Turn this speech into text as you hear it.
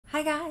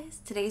Hi guys,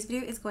 today's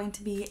video is going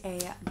to be a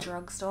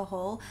drugstore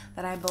haul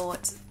that I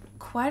bought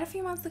quite a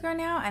few months ago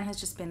now and has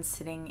just been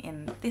sitting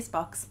in this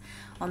box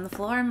on the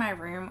floor in my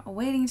room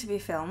waiting to be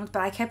filmed,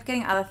 but I kept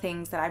getting other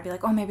things that I'd be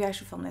like, oh, maybe I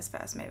should film this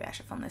first, maybe I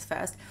should film this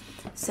first.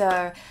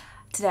 So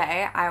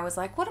today I was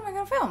like, what am I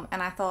gonna film?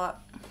 And I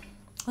thought,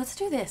 let's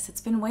do this.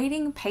 It's been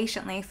waiting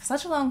patiently for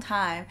such a long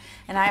time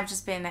and I've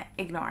just been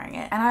ignoring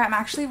it. And I'm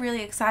actually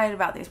really excited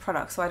about these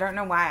products, so I don't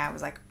know why I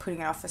was like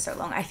putting it off for so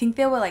long. I think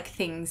there were like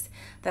things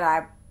that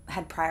I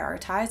had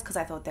prioritized because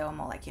I thought they were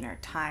more like, you know,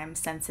 time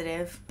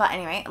sensitive. But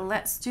anyway,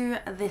 let's do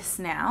this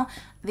now.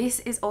 This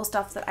is all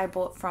stuff that I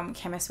bought from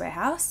Chemist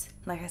Warehouse,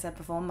 like I said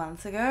before,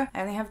 months ago.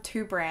 I only have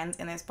two brands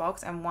in this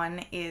box and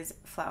one is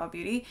Flower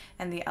Beauty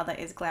and the other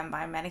is Glam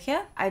by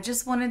Manicare. I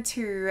just wanted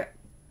to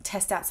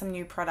test out some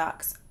new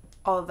products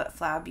of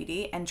Flower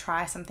Beauty and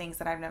try some things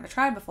that I've never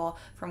tried before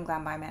from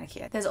Glam by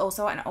Manicare. There's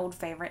also an old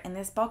favorite in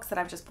this box that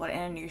I've just bought in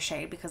a new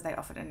shade because they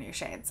offered a new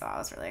shade, so I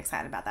was really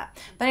excited about that.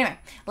 But anyway,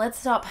 let's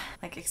stop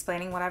like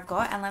explaining what I've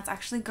got and let's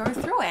actually go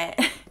through it.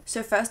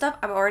 So first up,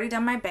 I've already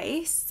done my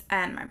base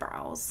and my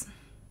brows.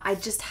 I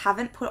just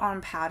haven't put on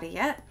powder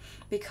yet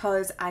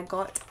because I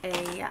got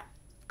a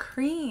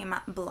cream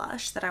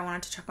blush that I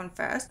wanted to chuck on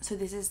first. So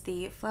this is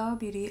the Flower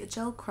Beauty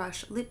Gel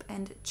Crush Lip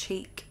and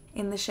Cheek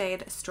in the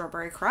shade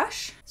Strawberry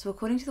Crush. So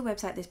according to the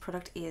website, this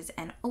product is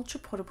an ultra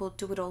portable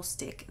do-it-all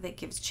stick that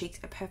gives cheeks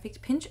a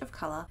perfect pinch of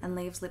color and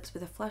leaves lips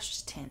with a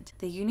flushed tint.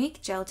 The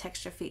unique gel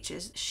texture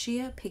features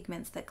sheer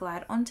pigments that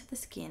glide onto the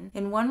skin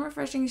in one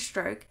refreshing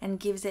stroke and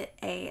gives it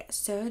a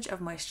surge of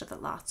moisture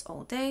that lasts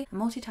all day. A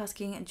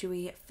multitasking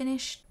dewy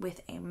finish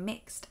with a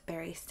mixed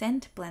berry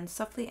scent blends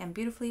softly and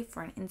beautifully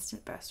for an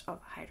instant burst of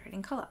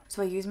hydrating color.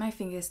 So I use my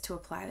fingers to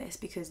apply this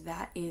because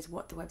that is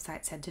what the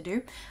website said to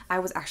do. I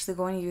was actually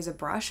going to use a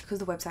brush because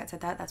the website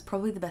said that. That's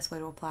probably the best way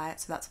to apply it,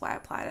 so that's why I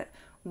applied it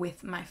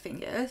with my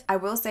fingers. I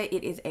will say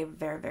it is a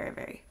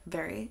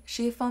very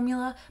sheer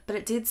formula, but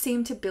it did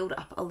seem to build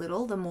up a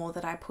little the more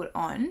that I put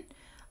on.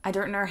 I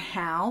don't know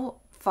how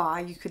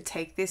far you could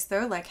take this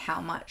though, like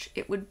how much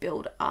it would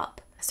build up.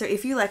 So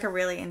if you like a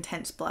really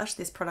intense blush,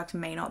 this product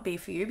may not be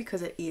for you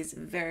because it is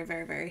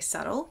very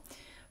subtle.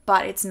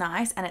 But it's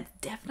nice and it's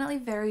definitely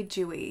very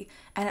dewy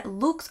and it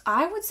looks,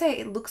 I would say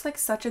it looks like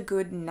such a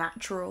good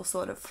natural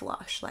sort of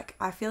flush. Like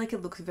I feel like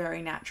it looks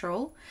very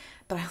natural,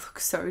 but I look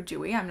so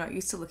dewy. I'm not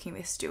used to looking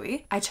this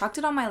dewy. I chucked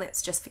it on my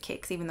lips just for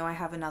kicks, even though I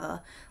have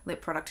another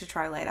lip product to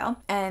try later,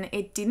 and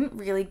it didn't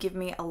really give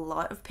me a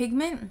lot of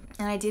pigment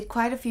and I did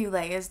quite a few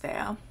layers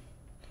there.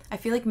 I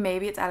feel like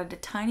maybe it's added a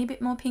tiny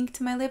bit more pink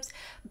to my lips,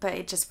 but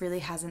it just really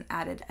hasn't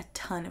added a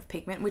ton of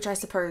pigment, which I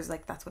suppose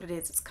like that's what it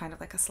is. It's kind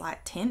of like a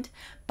slight tint,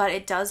 but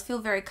it does feel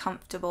very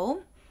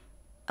comfortable,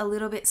 a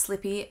little bit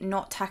slippy,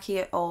 not tacky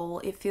at all.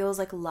 It feels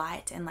like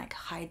light and like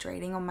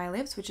hydrating on my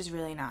lips, which is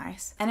really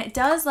nice. And it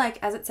does, like,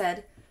 as it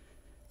said,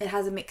 it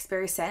has a mixed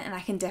berry scent and I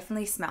can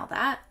definitely smell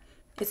that.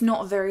 It's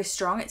not very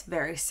strong, it's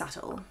very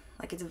subtle.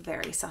 Like it's a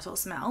very subtle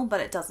smell,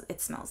 but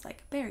it smells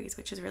like berries,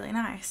 which is really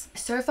nice.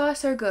 So far,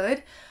 so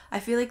good.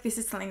 I feel like this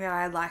is something that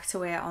I like to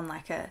wear on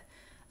like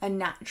a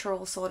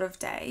natural sort of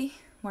day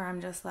where I'm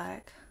just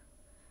like,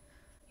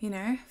 you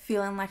know,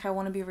 feeling like I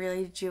want to be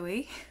really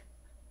dewy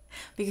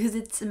because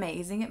it's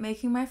amazing at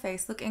making my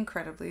face look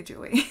incredibly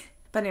dewy.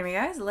 But anyway,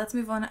 guys, let's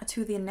move on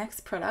to the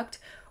next product,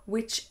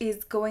 which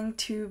is going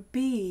to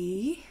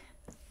be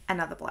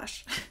another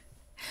blush.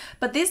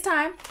 But this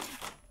time,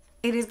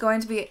 it is going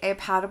to be a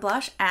powder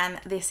blush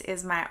and this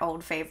is my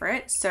old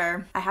favorite.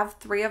 So I have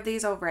 3 of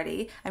these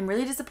already. I'm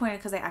really disappointed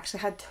because I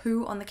actually had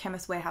 2 on the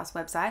Chemist Warehouse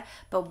website,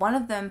 but one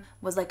of them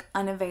was like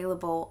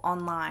unavailable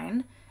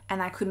online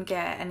and I couldn't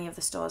get any of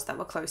the stores that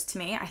were close to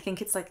me. I think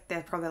it's like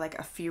there's probably like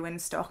a few in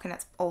stock and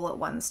it's all at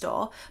one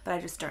store, but I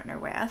just don't know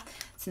where.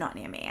 It's not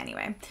near me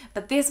anyway.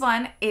 But this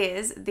one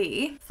is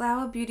the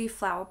Flower Beauty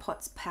Flower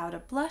Pots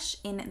Powder Blush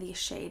in the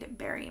shade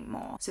Berry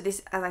More. So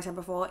this, as I said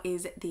before,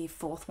 is the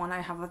 4th one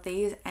I have of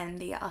these and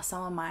they are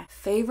some of my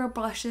favorite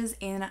blushes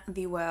in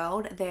the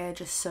world. They're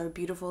just so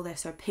beautiful. They're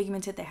so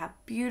pigmented. They have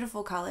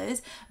beautiful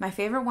colors. My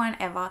favorite one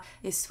ever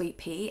is Sweet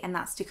Pea, and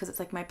that's because it's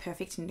like my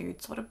perfect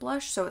nude sort of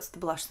blush. So it's the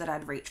blush that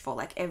I'd reach for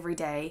like every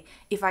day.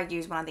 If I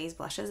use one of these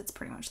blushes, it's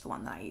pretty much the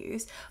one that I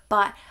use.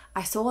 But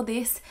I saw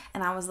this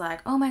and I was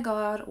like, oh my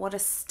god, what a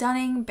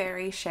stunning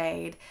berry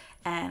shade,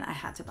 and I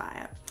had to buy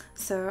it.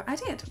 So I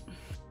did.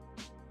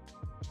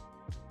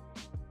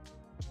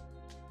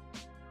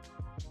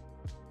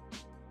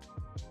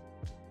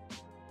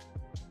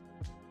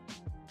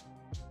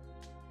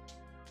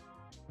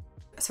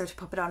 So to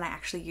pop it on, I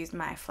actually used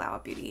my Flower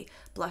Beauty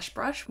blush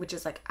brush, which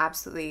is like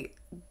absolutely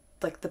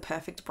like the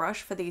perfect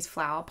brush for these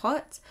flower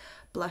pots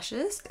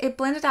blushes. It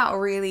blended out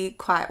really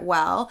quite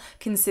well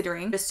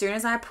considering as soon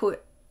as I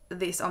put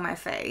this on my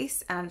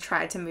face and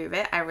tried to move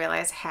it, I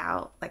realized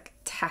how like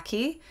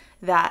tacky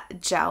that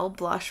gel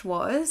blush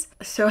was.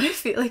 So I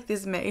feel like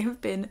this may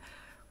have been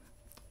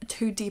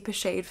too deep a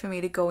shade for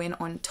me to go in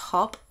on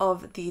top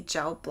of the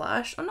gel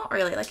blush. Or not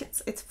really, like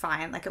it's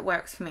fine, like it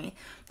works for me,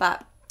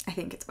 but I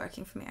think it's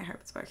working for me. I hope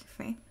it's working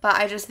for me. But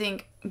I just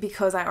think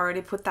because I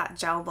already put that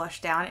gel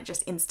blush down, it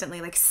just instantly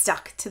like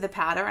stuck to the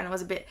powder, and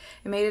it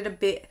made it a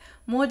bit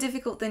more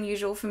difficult than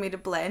usual for me to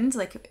blend.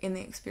 Like in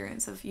the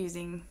experience of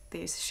using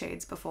these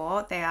shades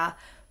before, they are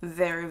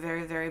very,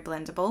 very, very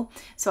blendable.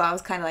 So I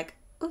was kind of like,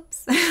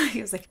 oops,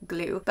 it was like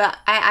glue. But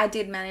I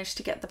did manage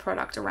to get the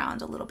product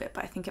around a little bit,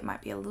 but I think it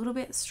might be a little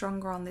bit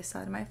stronger on this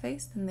side of my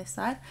face than this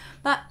side.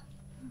 But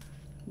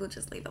we'll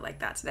just leave it like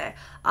that today.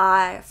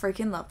 I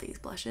freaking love these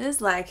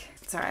blushes. Like,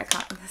 sorry, I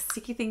can't, the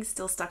sticky thing's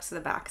still stuck to the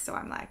back, so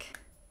I'm like,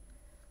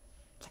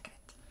 look at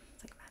it.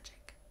 It's like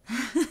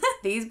magic.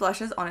 These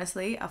blushes,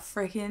 honestly, are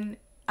freaking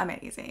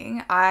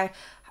amazing. I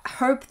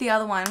hope the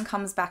other one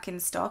comes back in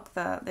stock.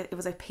 It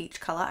was a peach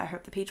color. I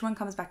hope the peach one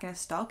comes back in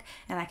stock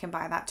and I can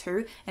buy that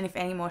too. And if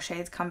any more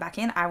shades come back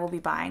in, I will be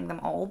buying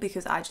them all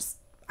because I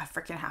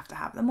freaking have to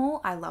have them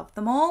all. I love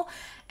them all.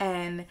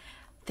 And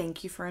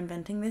thank you for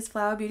inventing this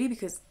Flower Beauty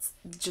because it's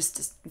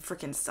just a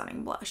freaking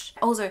stunning blush.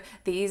 Also,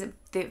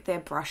 their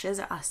brushes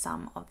are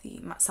some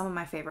of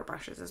my favorite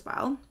brushes as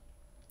well.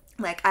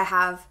 Like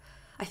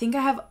I think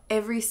I have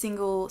every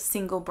single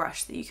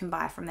brush that you can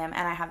buy from them,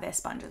 and I have their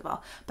sponge as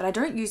well. But I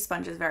don't use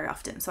sponges very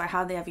often, so I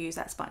hardly ever use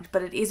that sponge.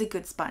 But it is a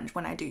good sponge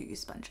when I do use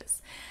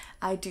sponges.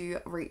 I do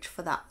reach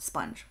for that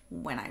sponge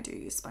when I do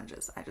use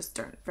sponges. I just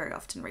don't very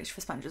often reach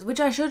for sponges, which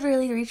I should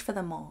really reach for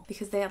them more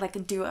because they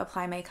like do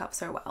apply makeup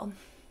so well.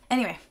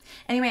 Anyway.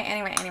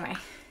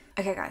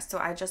 Okay guys, so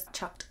I just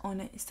chucked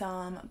on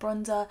some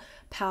bronzer,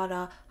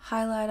 powder,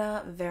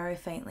 highlighter very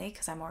faintly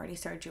because I'm already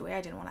so dewy. I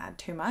didn't want to add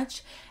too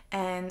much.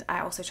 And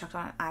I also chucked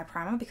on an eye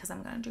primer because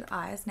I'm going to do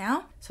eyes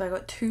now. So I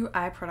got 2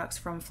 eye products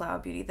from Flower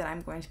Beauty that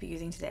I'm going to be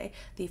using today.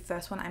 The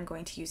first one I'm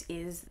going to use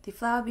is the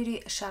Flower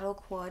Beauty Shadow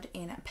Quad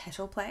in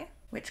Petal Play,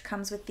 which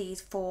comes with these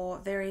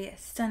 4 very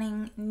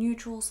stunning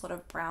neutral sort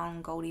of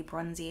brown goldy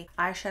bronzy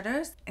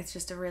eyeshadows. It's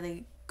just a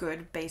really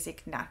good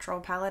basic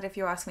natural palette if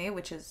you ask me,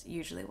 which is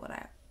usually what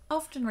I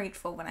often reach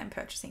for when I'm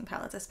purchasing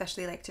palettes,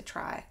 especially like to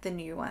try the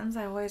new ones.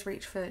 I always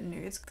reach for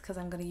nudes because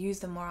I'm going to use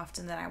them more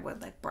often than I would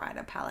like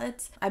brighter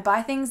palettes. I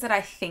buy things that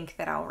I think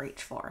that I'll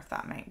reach for, if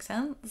that makes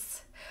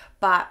sense.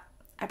 But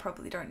I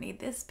probably don't need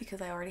this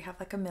because I already have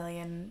like a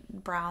million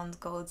browns,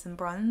 golds and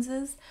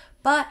bronzes.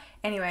 But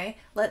anyway,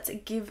 let's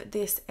give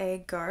this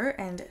a go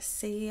and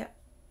see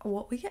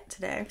what we get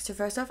today. So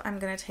first off, I'm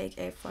going to take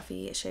a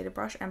fluffy shaded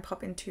brush and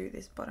pop into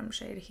this bottom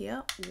shade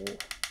here. Ooh.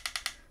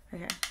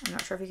 Okay, I'm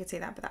not sure if you can see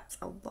that, but that's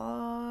a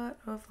lot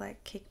of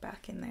like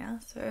kickback in there.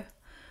 So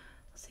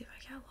let's see if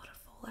I get a lot of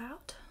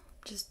fallout.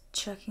 Just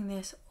chucking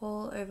this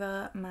all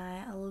over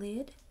my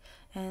lid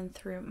and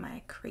through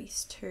my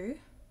crease too.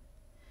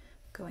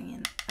 Going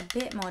in a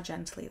bit more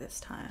gently this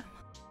time.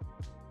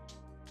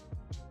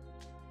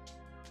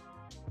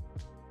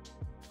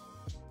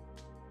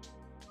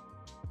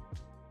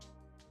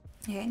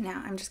 Okay,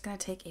 now I'm just going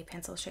to take a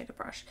pencil shader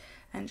brush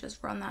and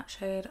just run that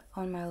shade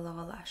on my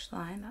lower lash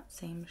line, that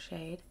same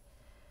shade,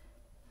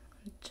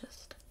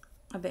 just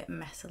a bit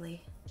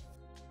messily.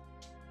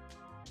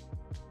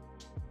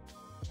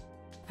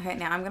 Okay,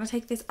 now I'm going to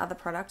take this other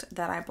product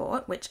that I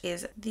bought, which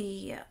is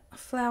the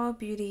Flower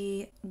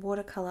Beauty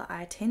Watercolor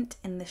Eye Tint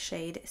in the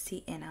shade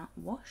Sienna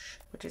Wash,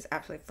 which is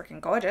absolutely freaking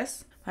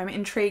gorgeous. I'm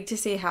intrigued to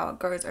see how it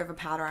goes over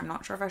powder. I'm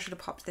not sure if I should have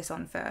popped this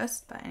on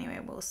first, but anyway,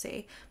 we'll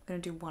see. I'm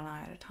going to do one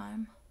eye at a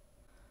time.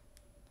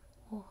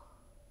 Oh.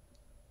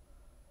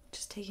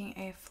 Just taking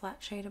a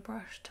flat shader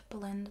brush to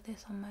blend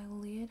this on my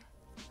lid.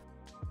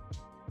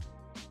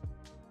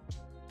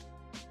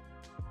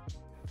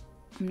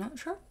 I'm not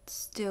sure if it's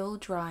still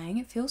drying.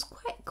 It feels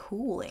quite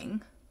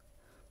cooling,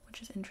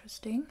 which is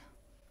interesting.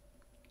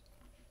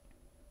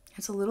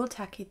 It's a little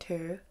tacky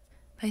too,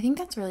 but I think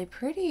that's really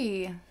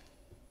pretty.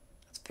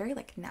 It's very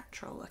like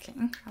natural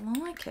looking. I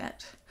like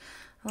it.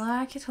 I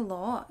like it a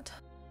lot.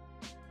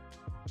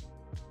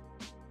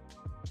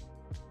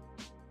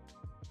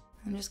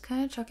 I'm just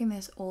kind of chucking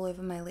this all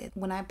over my lid.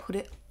 When I put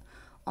it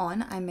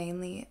on, I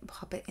mainly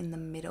pop it in the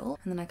middle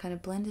and then I kind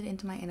of blend it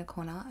into my inner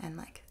corner and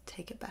like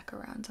take it back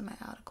around to my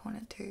outer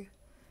corner too.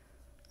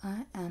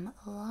 I am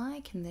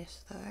liking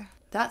this though.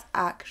 That's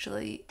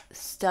actually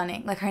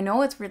stunning. Like I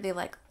know it's really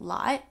like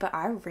light, but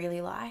I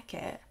really like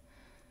it.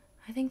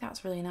 I think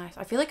that's really nice.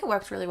 I feel like it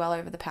works really well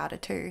over the powder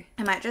too.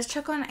 I might just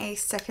chuck on a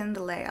second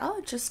layer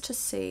just to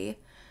see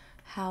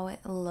how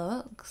it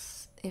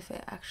looks, if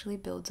it actually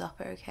builds up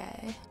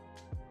okay.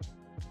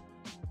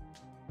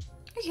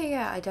 Okay,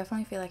 yeah, I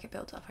definitely feel like it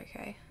builds up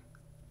okay.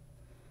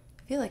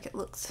 I feel like it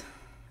looks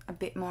a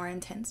bit more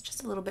intense,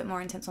 just a little bit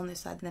more intense on this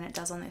side than it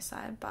does on this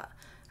side, but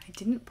I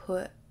didn't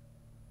put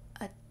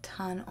a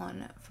ton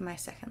on for my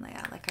second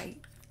layer. Like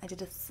I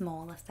did a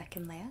smaller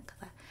second layer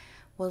because I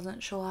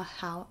wasn't sure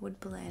how it would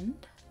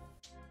blend.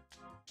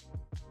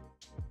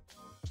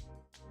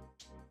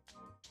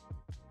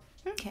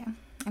 Okay,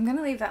 I'm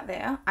gonna leave that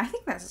there. I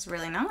think this is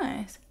really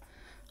nice.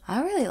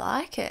 I really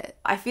like it.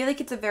 I feel like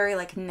it's a very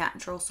like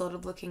natural sort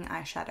of looking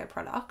eyeshadow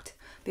product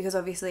because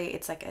obviously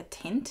it's like a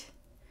tint.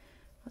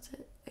 What's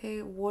it?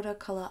 A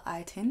watercolor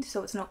eye tint.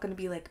 So it's not going to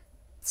be like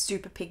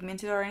super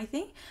pigmented or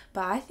anything,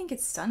 but I think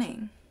it's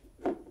stunning.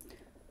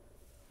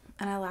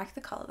 And I like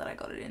the color that I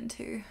got it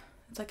into.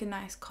 It's like a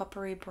nice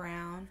coppery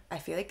brown. I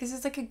feel like this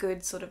is like a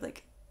good sort of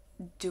like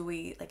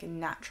dewy, like a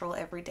natural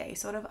everyday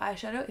sort of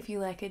eyeshadow if you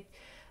like a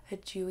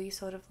dewy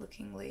sort of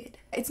looking lid.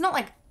 It's not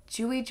like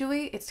dewy,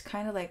 it's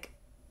kind of like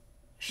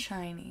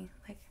shiny.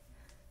 Like,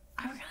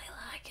 I really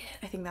like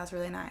it. I think that's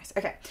really nice.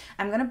 Okay,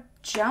 I'm gonna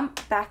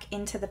jump back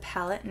into the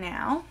palette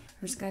now.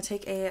 I'm just gonna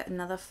take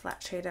another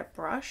flat shader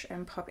brush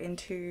and pop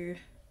into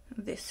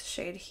this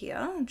shade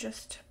here.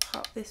 Just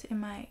pop this in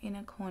my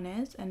inner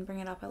corners and bring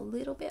it up a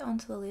little bit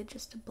onto the lid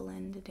just to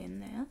blend it in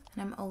there.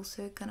 And I'm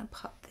also gonna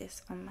pop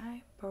this on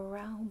my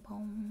brow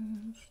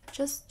bones.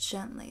 Just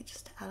gently,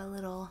 just to add a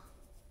little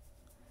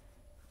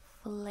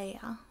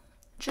flare.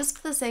 Just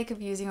for the sake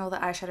of using all the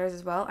eyeshadows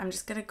as well, I'm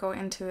just gonna go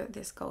into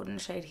this golden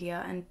shade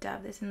here and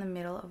dab this in the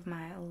middle of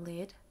my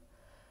lid.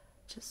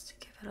 Just to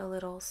give it a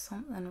little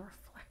something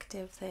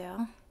reflective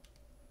there.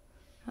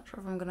 Not sure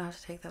if I'm gonna have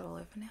to take that all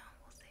over now.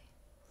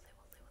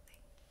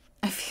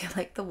 I feel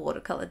like the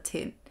watercolor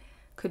tint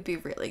could be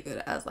really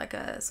good as like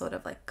a sort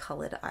of like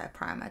colored eye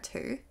primer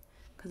too,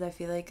 because I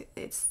feel like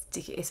it's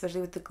sticky,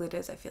 especially with the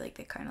glitters. I feel like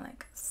they kind of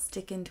like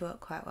stick into it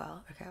quite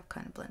well. Okay, I've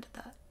kind of blended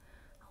that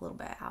a little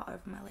bit out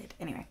over my lid.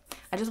 Anyway,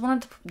 I just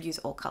wanted to use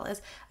all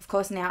colors. Of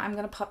course, now I'm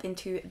going to pop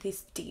into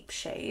this deep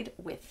shade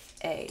with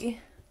a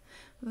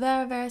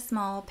very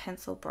small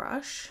pencil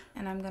brush,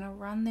 and I'm going to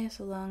run this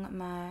along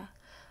my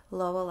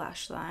lower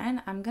lash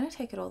line. I'm going to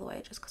take it all the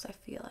way just because I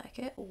feel like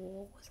it.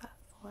 Oh, was that?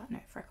 No,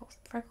 freckles,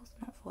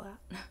 not fallout.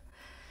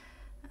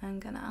 I'm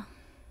gonna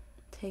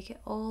take it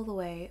all the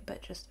way,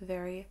 but just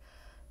very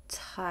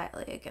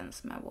tightly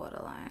against my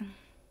waterline,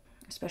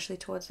 especially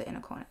towards the inner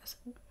corners.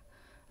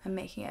 I'm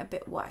making it a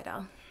bit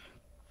wider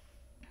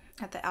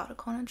at the outer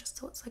corner just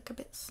so it's like a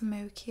bit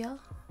smokier.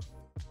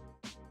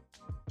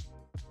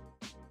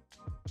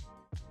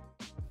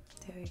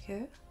 There we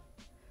go.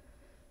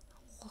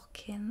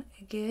 Looking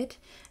good.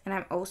 And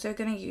I'm also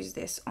gonna use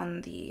this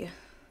on the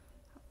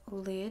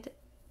lid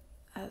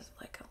as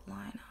like a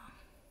liner.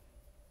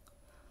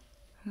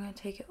 I'm going to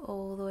take it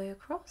all the way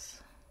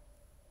across,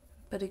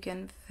 but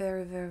again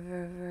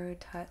very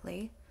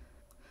tightly,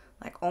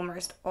 like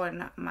almost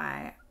on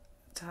my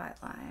tight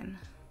line.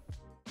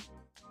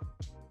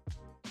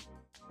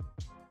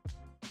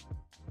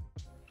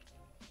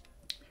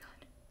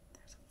 God,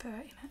 there's a burr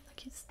in it,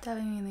 like it's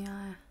stabbing me in the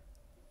eye.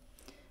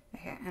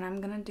 Okay, and I'm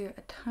going to do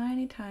a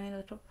tiny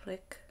little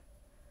flick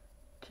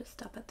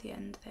just up at the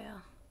end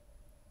there.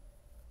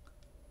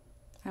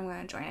 I'm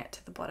going to join it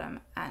to the bottom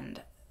and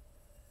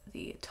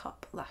the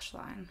top lash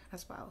line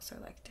as well. So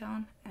like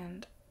down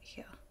and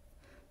here.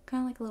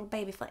 Kind of like a little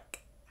baby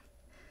flick.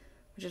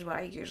 Which is what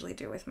I usually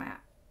do with my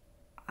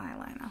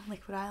eyeliner,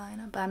 liquid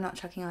eyeliner. But I'm not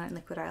chucking on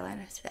liquid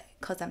eyeliner today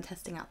because I'm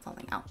testing out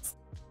something else.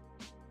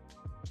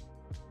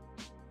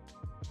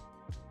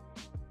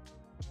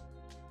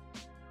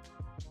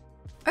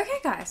 Okay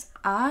guys,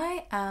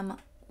 I am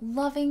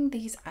loving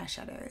these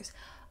eyeshadows.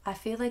 I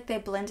feel like they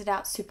blended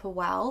out super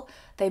well.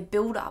 They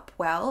build up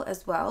well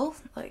as well,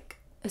 like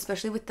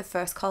especially with the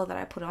first color that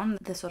I put on,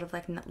 the sort of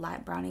like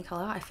light brownie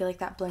color. I feel like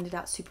that blended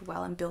out super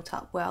well and built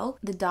up well.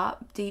 The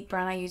dark deep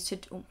brown I used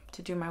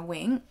to do my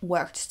wing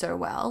worked so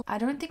well. I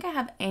don't think I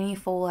have any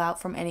fallout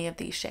from any of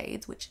these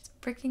shades, which is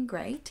freaking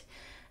great.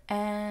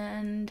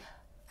 And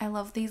I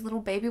love these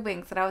little baby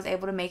wings that I was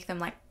able to make them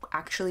like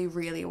actually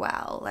really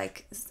well.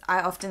 Like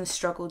I often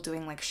struggle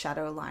doing like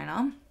shadow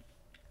liner,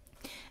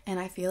 and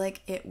I feel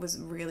like it was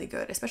really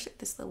good, especially with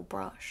this little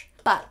brush.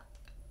 But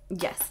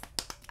yes,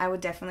 I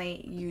would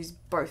definitely use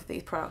both of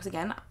these products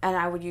again, and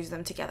I would use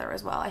them together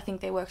as well. I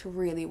think they worked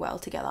really well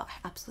together.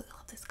 I absolutely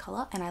love this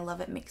color, and I love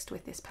it mixed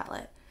with this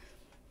palette.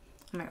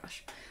 Oh my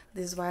gosh,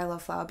 this is why I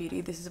love Flower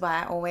Beauty. This is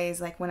why I always,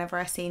 like, whenever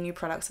I see new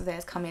products of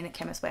theirs come in at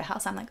Chemist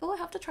Warehouse, I'm like, oh, I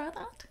have to try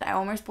that. I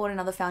almost bought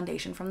another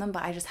foundation from them,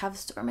 but I just have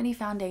so many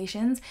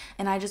foundations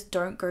and I just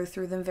don't go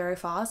through them very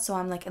fast. So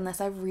I'm like, unless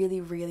I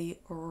really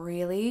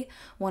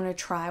want to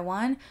try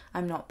one,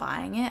 I'm not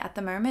buying it at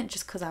the moment,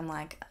 just because I'm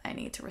like, I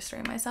need to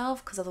restrain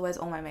myself, because otherwise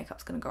all my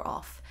makeup's gonna go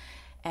off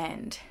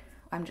and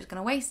I'm just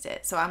gonna waste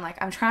it. So I'm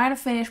like, I'm trying to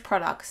finish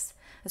products,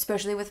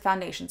 especially with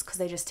foundations, because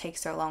they just take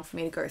so long for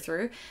me to go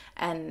through,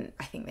 and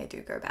I think they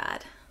do go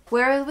bad.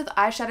 Whereas with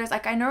eyeshadows,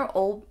 like I know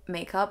all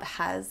makeup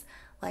has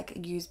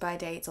like use by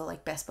dates or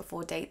like best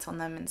before dates on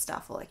them and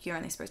stuff, or like you're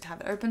only supposed to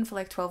have it open for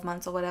like 12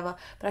 months or whatever,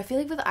 but I feel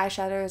like with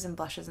eyeshadows and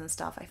blushes and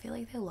stuff, I feel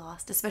like they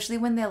last, especially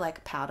when they're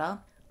like powder.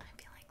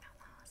 I feel like that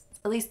lasts,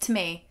 at least to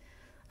me.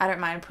 I don't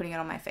mind putting it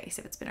on my face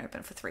if it's been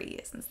open for 3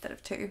 years instead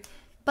of 2.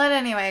 But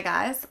anyway,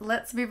 guys,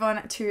 let's move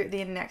on to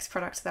the next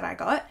product that I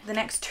got. The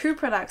next 2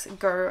 products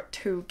go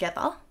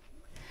together,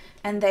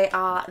 and they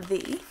are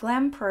the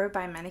Glam Pro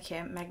by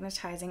Manicare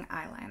Magnetizing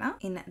Eyeliner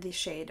in the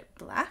shade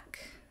Black,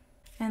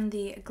 and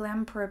the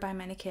Glam Pro by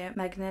Manicare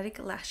Magnetic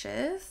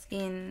Lashes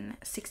in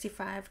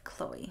 65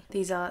 Khloe.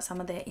 These are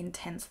some of their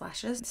intense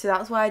lashes. So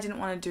that's why I didn't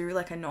want to do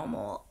like a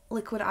normal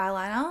liquid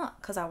eyeliner,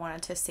 because I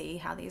wanted to see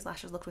how these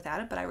lashes looked without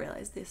it, but I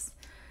realized this,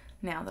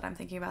 now that I'm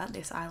thinking about it,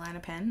 this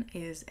eyeliner pen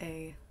is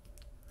a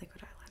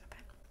liquid eyeliner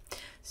pen.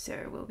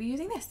 So we'll be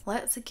using this.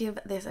 Let's give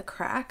this a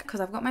crack because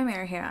I've got my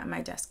mirror here and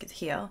my desk is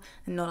here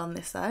and not on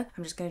this side.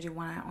 I'm just going to do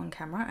one eye on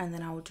camera and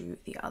then I will do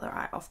the other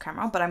eye off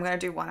camera, but I'm going to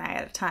do one eye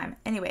at a time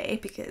anyway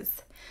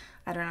because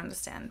I don't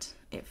understand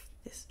if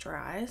this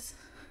dries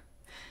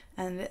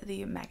and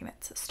the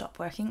magnets stop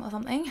working or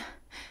something.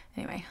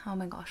 Anyway, oh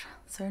my gosh,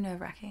 so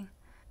nerve-wracking.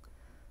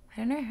 I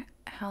don't know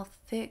how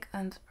thick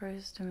I'm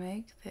supposed to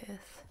make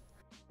this.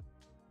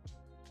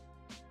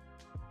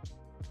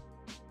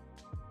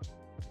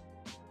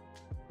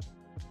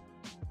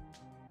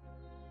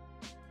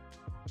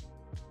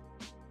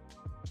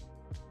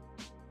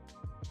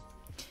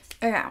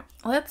 Okay,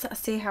 let's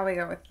see how we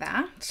go with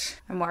that.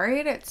 I'm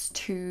worried it's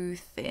too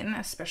thin,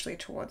 especially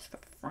towards the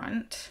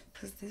front,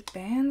 because this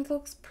band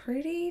looks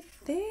pretty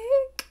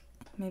thick.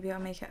 Maybe I'll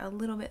make it a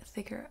little bit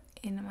thicker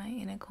in my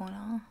inner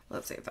corner.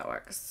 Let's see if that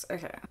works.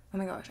 Okay. Oh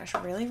my gosh, I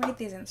should really read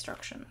these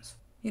instructions.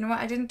 You know what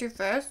I didn't do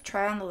first?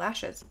 Try on the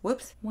lashes.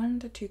 Whoops.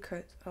 1 to 2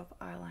 coats of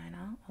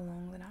eyeliner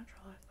along the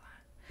natural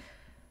line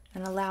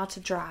and allow to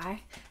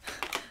dry.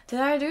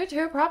 Did I do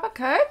 2 proper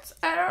coats?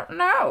 I don't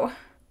know.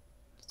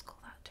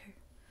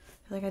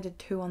 Like I did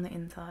 2 on the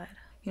inside.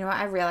 You know what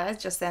I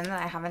realized just then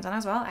that I haven't done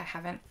as well? I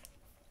haven't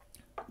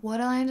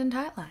waterlined and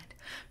tightlined.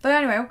 But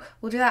anyway,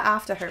 we'll do that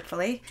after,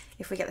 hopefully,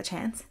 if we get the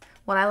chance.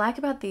 What I like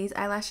about these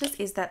eyelashes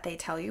is that they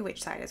tell you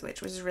which side is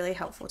which is really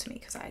helpful to me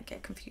because I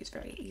get confused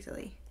very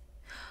easily.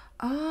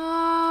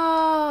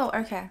 Oh,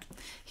 okay.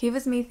 Here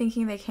was me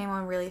thinking they came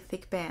on really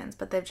thick bands,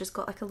 but they've just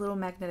got like a little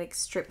magnetic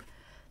strip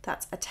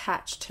that's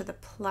attached to the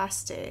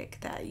plastic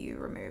that you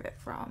remove it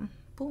from.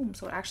 Boom.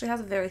 So it actually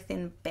has a very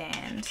thin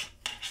band.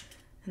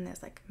 And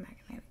there's like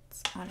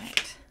magnets on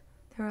it.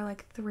 There are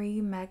like 3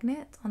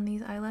 magnets on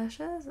these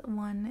eyelashes.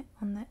 1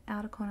 on the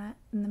outer corner,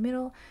 in the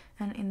middle,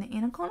 and in the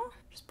inner corner.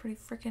 Which is pretty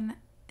freaking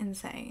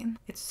insane.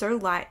 It's so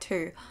light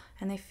too.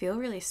 And they feel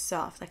really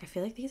soft. Like I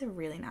feel like these are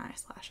really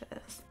nice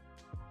lashes.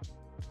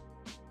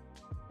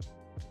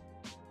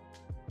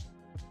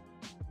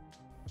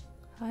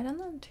 Have I done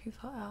them too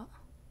far out?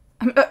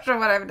 I'm not sure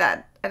what I've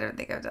done. I don't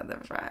think I've done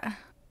them right.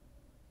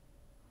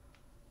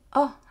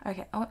 Oh,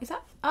 okay. Oh, is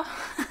that?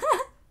 Oh.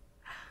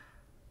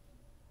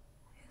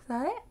 Is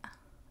that it?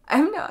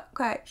 I'm not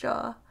quite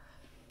sure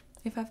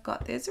if I've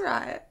got this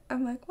right.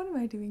 I'm like, what am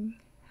I doing?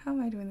 How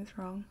am I doing this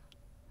wrong?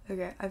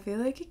 Okay, I feel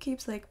like it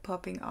keeps like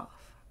popping off.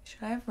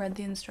 Should I have read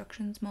the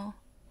instructions more?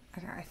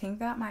 Okay, I think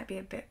that might be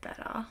a bit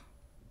better.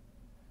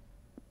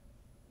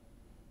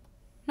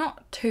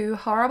 Not too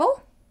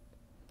horrible.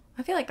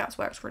 I feel like that's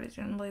worked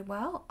reasonably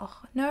well.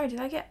 Oh no, did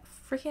I get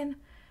freaking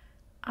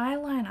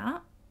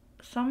eyeliner?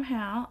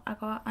 Somehow I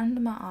got under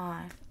my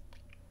eye.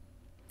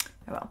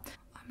 Oh well.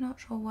 I'm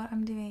not sure what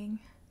I'm doing.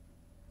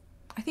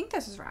 I think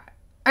this is right.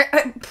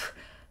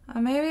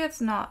 Maybe it's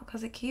not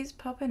because it keeps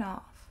popping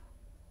off.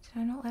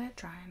 Did I not let it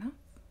dry enough?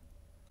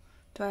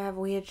 Do I have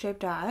weird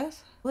shaped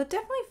eyes? Well, it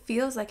definitely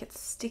feels like it's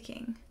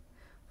sticking.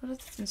 What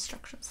does this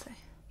instruction say?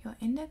 Your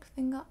index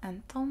finger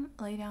and thumb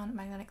lay down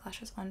magnetic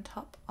lashes on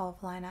top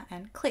of liner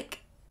and click.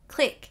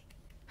 Click.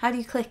 How do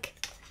you click?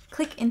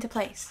 Click into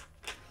place.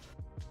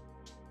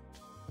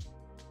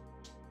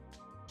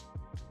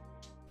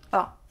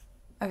 Oh,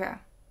 okay.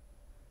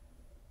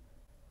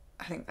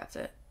 I think that's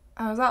it.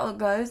 How does that look,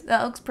 guys?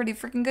 That looks pretty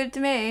freaking good to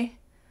me.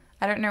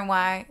 I don't know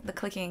why the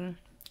clicking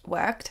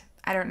worked.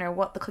 I don't know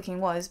what the clicking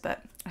was,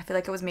 but I feel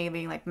like it was me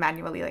being like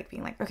manually like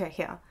being like, okay,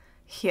 here,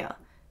 here,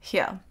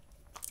 here.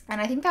 And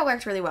I think that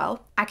worked really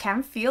well. I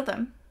can feel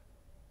them.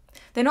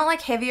 They're not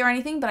like heavy or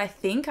anything, but I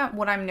think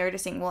what I'm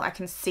noticing, well, I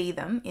can see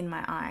them in my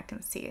eye. I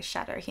can see a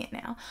shadow here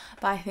now.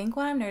 But I think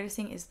what I'm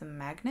noticing is the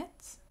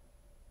magnets.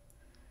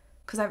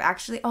 Because I've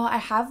actually, I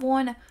have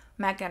worn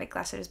magnetic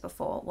lashes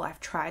before. Well, I've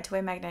tried to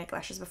wear magnetic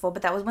lashes before,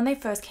 but that was when they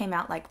first came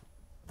out like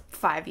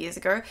 5 years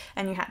ago,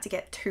 and you had to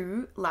get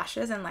 2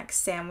 lashes and like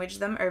sandwich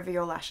them over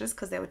your lashes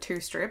because there were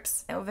 2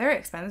 strips. They were very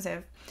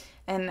expensive.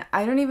 And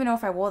I don't even know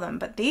if I wore them,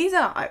 but these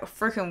are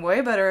freaking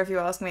way better if you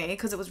ask me,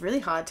 because it was really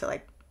hard to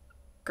like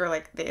go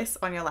like this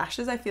on your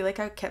lashes. I feel like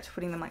I kept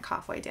putting them like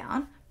halfway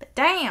down, but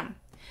damn.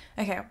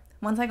 Okay,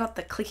 once I got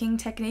the clicking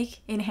technique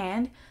in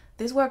hand,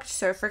 this worked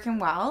so freaking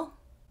well.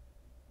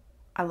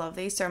 I love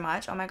these so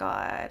much. Oh my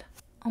god.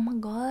 Oh my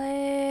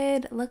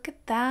god. Look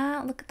at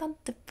that. Look at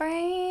that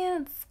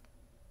difference.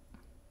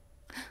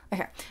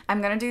 Okay,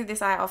 I'm gonna do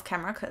this eye off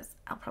camera because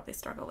I'll probably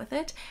struggle with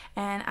it,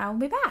 and I will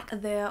be back.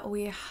 There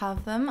we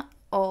have them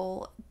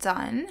all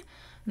done.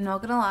 I'm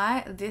not gonna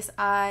lie, this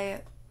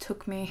eye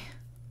took me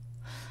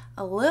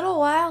a little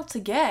while to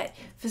get.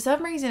 For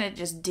some reason it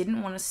just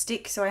didn't want to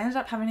stick, so I ended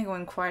up having to go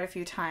in quite a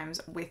few times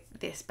with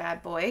this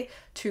bad boy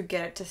to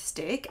get it to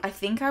stick. I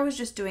think I was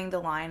just doing the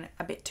line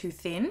a bit too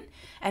thin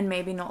and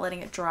maybe not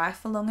letting it dry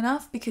for long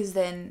enough, because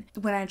then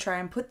when I try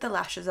and put the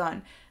lashes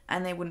on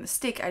and they wouldn't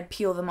stick, I'd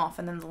peel them off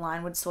and then the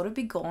line would sort of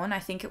be gone. I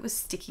think it was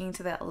sticking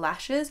to the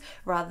lashes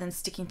rather than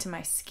sticking to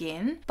my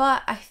skin.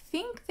 But I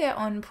think they're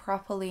on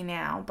properly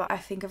now, but I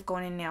think I've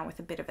gone in now with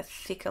a bit of a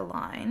thicker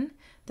line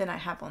than I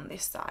have on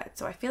this side.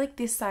 So I feel like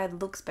this side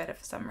looks better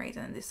for some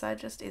reason and this side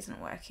just isn't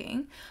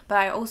working. But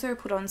I also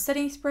put on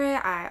setting spray,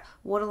 I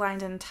waterline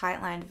lined and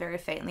tight lined very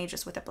faintly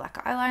just with a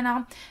black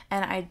eyeliner,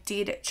 and I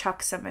did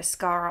chuck some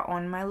mascara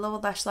on my lower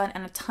lash line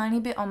and a tiny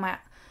bit on my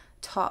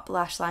top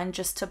lash line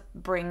just to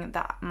bring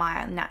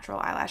my natural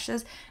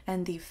eyelashes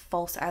and the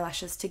false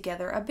eyelashes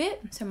together a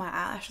bit, so my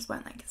eyelashes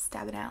weren't like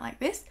stabbing out like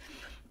this.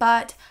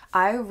 But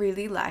I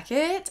really like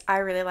it. I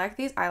really like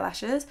these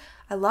eyelashes.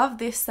 I love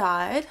this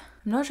side.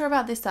 I'm not sure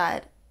about this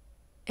side.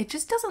 It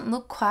just doesn't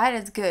look quite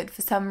as good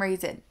for some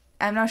reason.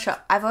 I'm not sure.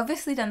 I've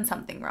obviously done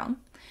something wrong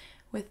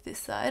with this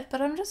side,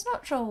 but I'm just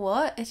not sure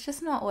what. It's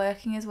just not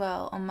working as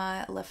well on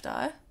my left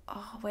eye.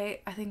 Oh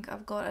wait, I think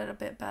I've got it a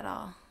bit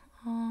better.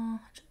 Oh,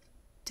 just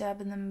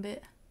dabbing them a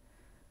bit.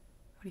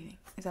 What do you think?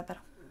 Is that better?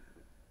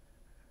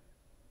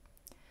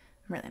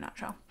 I'm really not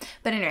sure.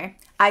 But anyway,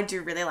 I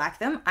do really like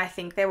them. I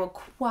think they were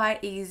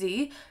quite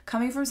easy.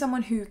 Coming from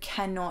someone who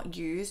cannot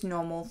use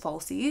normal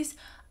falsies,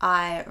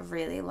 I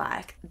really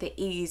like the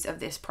ease of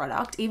this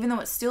product. Even though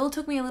it still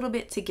took me a little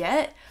bit to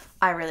get,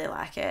 I really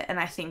like it. And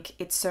I think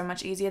it's so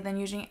much easier than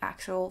using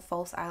actual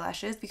false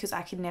eyelashes because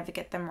I could never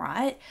get them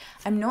right.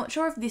 I'm not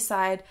sure if this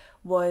side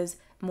was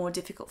more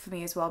difficult for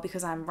me as well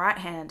because I'm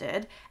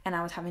right-handed and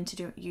I was having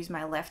to use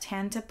my left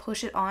hand to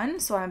push it on,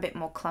 so I'm a bit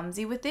more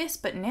clumsy with this.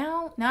 But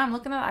now I'm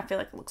looking at it, I feel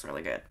like it looks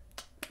really good.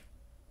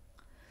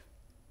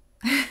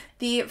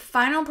 The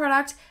final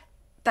product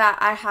that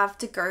I have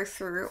to go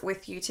through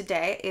with you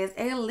today is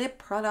a lip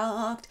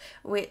product,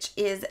 which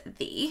is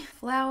the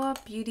Flower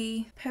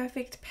Beauty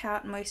Perfect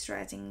Pout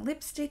Moisturizing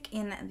Lipstick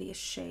in the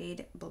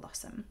shade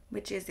Blossom,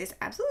 which is this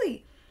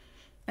absolutely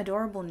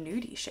adorable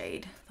nudie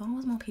shade. I thought it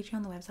was more peachy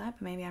on the website,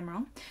 but maybe I'm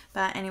wrong.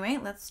 But anyway,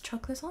 let's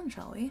chuck this on,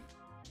 shall we?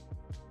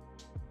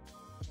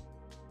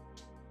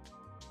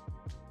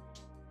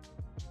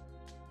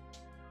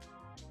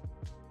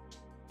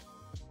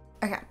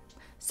 Okay,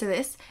 so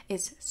this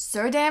is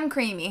so damn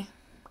creamy.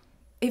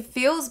 It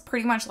feels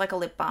pretty much like a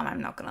lip balm,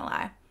 I'm not gonna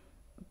lie,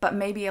 but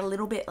maybe a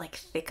little bit like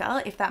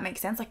thicker, if that makes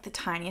sense, like the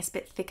tiniest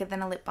bit thicker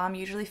than a lip balm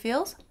usually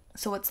feels.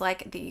 So it's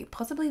like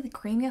possibly the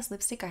creamiest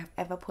lipstick I've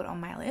ever put on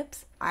my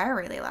lips. I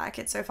really like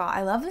it so far.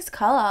 I love this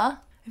color.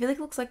 I feel like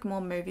it looks like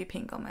more mauvey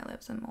pink on my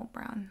lips and more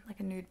brown, like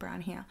a nude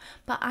brown here.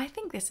 But I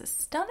think this is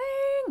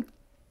stunning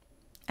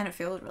and it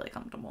feels really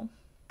comfortable,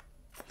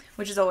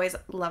 which is always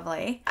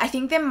lovely. I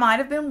think there might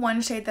have been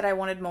one shade that I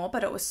wanted more,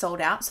 but it was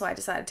sold out, so I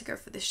decided to go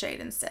for this shade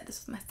instead.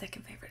 This was my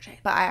second favorite shade.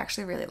 But I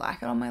actually really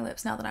like it on my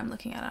lips now that I'm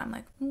looking at it. I'm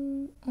like,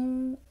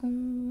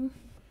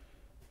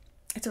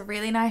 It's a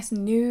really nice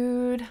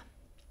nude.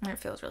 And it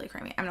feels really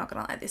creamy. I'm not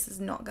gonna lie, this is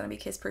not gonna be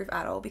kiss proof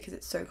at all because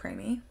it's so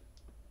creamy.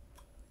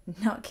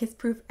 Not kiss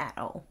proof at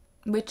all.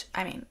 Which,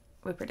 I mean,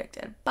 we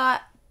predicted.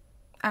 But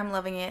I'm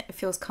loving it. It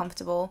feels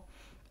comfortable.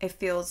 It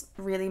feels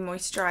really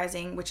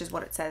moisturizing, which is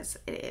what it says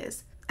it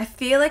is. I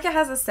feel like it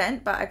has a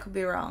scent, but I could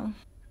be wrong.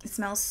 It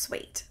smells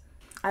sweet.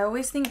 I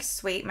always think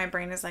sweet, my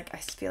brain is like, I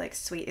feel like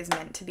sweet is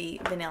meant to be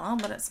vanilla,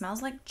 but it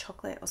smells like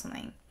chocolate or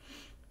something.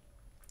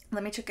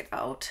 Let me check it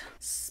out.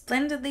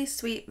 Splendidly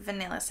sweet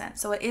vanilla scent.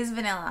 So it is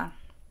vanilla.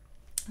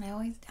 And I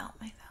always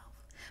doubt myself.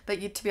 But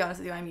to be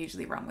honest with you, I'm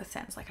usually wrong with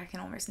scents. Like I can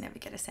almost never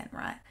get a scent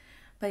right.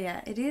 But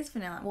yeah, it is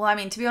vanilla. Well, I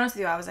mean, to be honest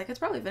with you, I was like, it's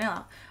probably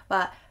vanilla.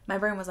 But my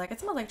brain was like, it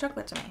smells like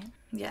chocolate to me.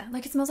 Yeah,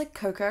 like it smells like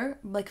cocoa,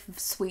 like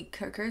sweet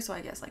cocoa. So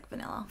I guess like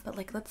vanilla. But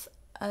like, let's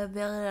build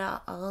it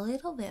out a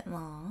little bit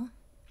more.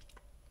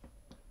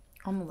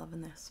 I'm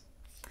loving this.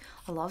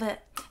 I love it.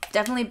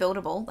 Definitely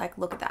buildable. Like,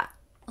 look at that.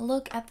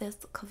 Look at this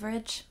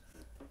coverage.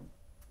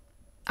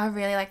 I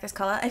really like this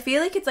color. I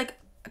feel like it's like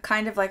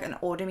kind of like an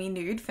autumny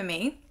nude for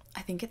me.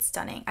 I think it's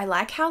stunning. I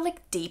like how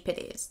like deep it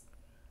is.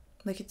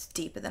 Like it's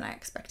deeper than I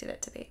expected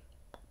it to be,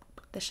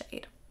 the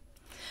shade.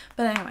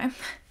 But anyway,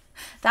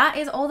 that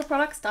is all the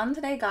products done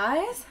today,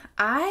 guys.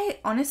 I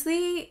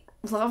honestly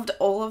loved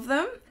all of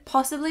them.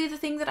 Possibly the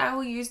thing that I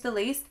will use the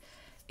least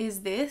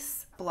is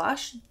this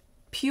blush,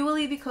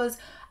 purely because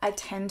I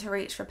tend to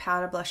reach for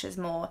powder blushes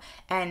more,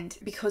 and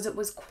because it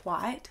was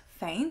quite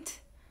faint,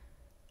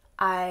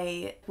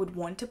 I would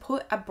want to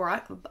put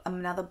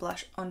another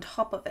blush on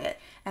top of it,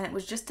 and it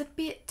was just a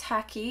bit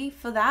tacky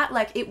for that.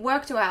 Like it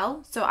worked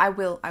well, so I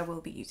will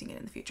be using it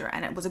in the future,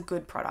 and it was a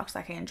good product.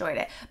 Like I enjoyed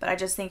it, but I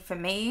just think for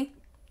me,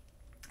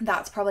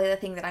 that's probably the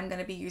thing that I'm going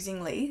to be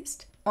using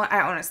least.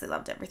 I honestly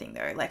loved everything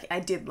though. Like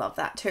I did love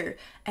that too.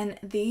 And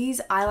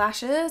these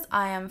eyelashes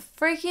I am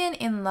freaking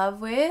in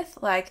love with.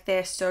 Like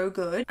they're so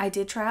good. I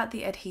did try out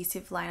the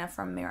adhesive liner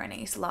from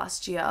Miranese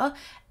last year.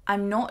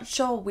 I'm not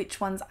sure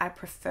which ones I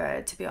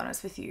prefer, to be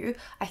honest with you.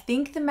 I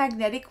think the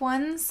magnetic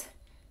ones,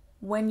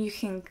 when you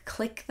can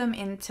click them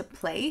into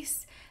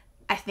place,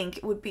 I think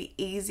it would be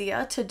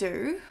easier to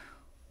do.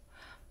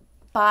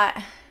 But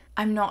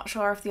I'm not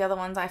sure if the other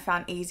ones I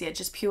found easier,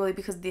 just purely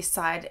because this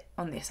side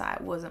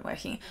wasn't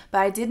working.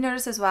 But I did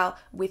notice as well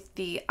with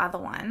the other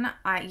one,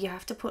 you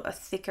have to put a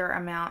thicker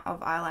amount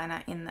of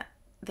eyeliner in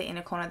the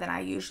inner corner than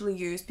I usually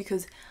use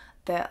because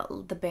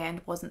the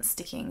band wasn't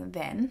sticking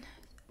then,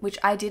 which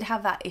I did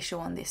have that issue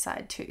on this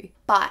side too.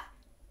 But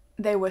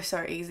they were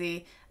so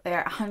easy.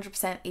 They're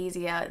 100%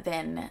 easier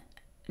than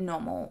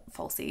normal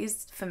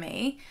falsies for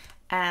me.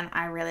 and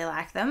I really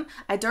like them.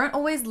 I don't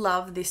always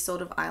love this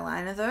sort of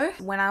eyeliner though.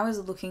 When I was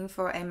looking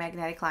for a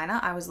magnetic liner,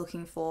 I was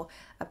looking for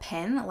a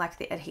pen like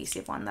the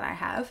adhesive one that I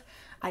have.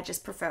 I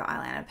just prefer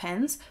eyeliner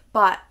pens,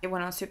 but it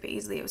went on super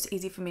easily. It was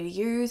easy for me to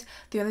use.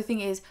 The other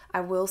thing is, I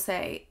will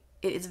say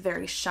it is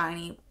very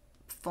shiny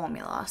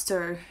formula,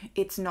 so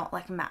it's not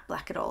like matte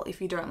black at all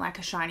if you don't like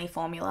a shiny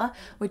formula,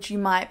 which you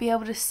might be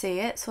able to see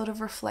it sort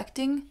of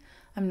reflecting.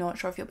 I'm not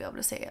sure if you'll be able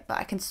to see it, but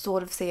I can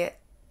sort of see it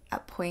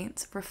at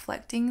points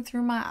reflecting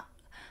through my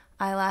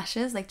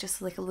eyelashes, like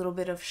just like a little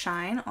bit of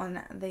shine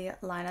on the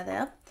liner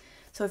there.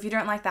 So if you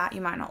don't like that,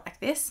 you might not like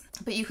this,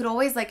 but you could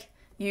always like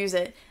use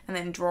it and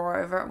then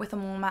draw over it with a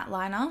more matte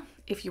liner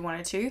if you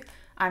wanted to.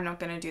 I'm not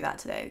going to do that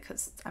today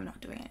because I'm not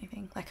doing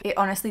anything. Like, it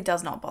honestly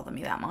does not bother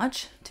me that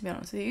much, to be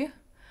honest with you.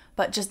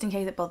 But just in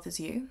case it bothers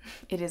you,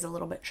 it is a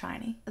little bit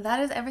shiny. That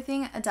is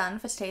everything done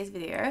for today's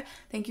video.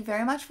 Thank you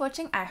very much for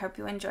watching. I hope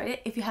you enjoyed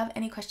it. If you have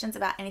any questions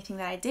about anything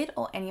that I did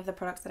or any of the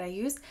products that I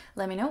used,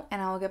 let me know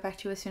and I will get back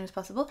to you as soon as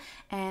possible.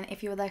 And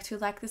if you would like to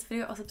like this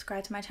video or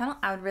subscribe to my channel,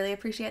 I would really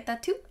appreciate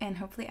that too. And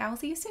hopefully I will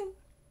see you soon.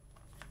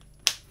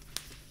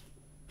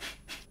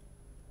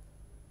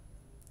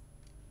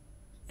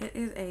 It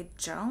is a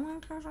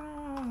gel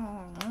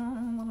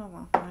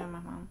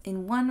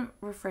in one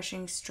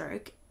refreshing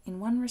stroke. In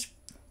one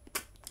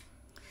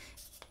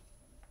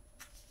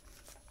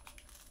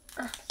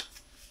Ow.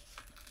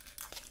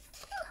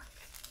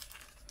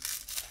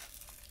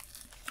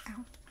 I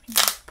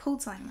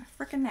pulled something in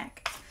my freaking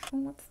neck.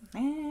 What's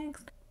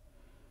next?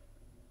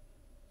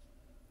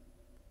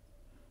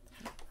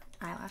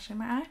 Eyelash in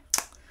my eye.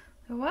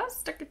 There was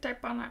sticky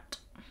tape on it.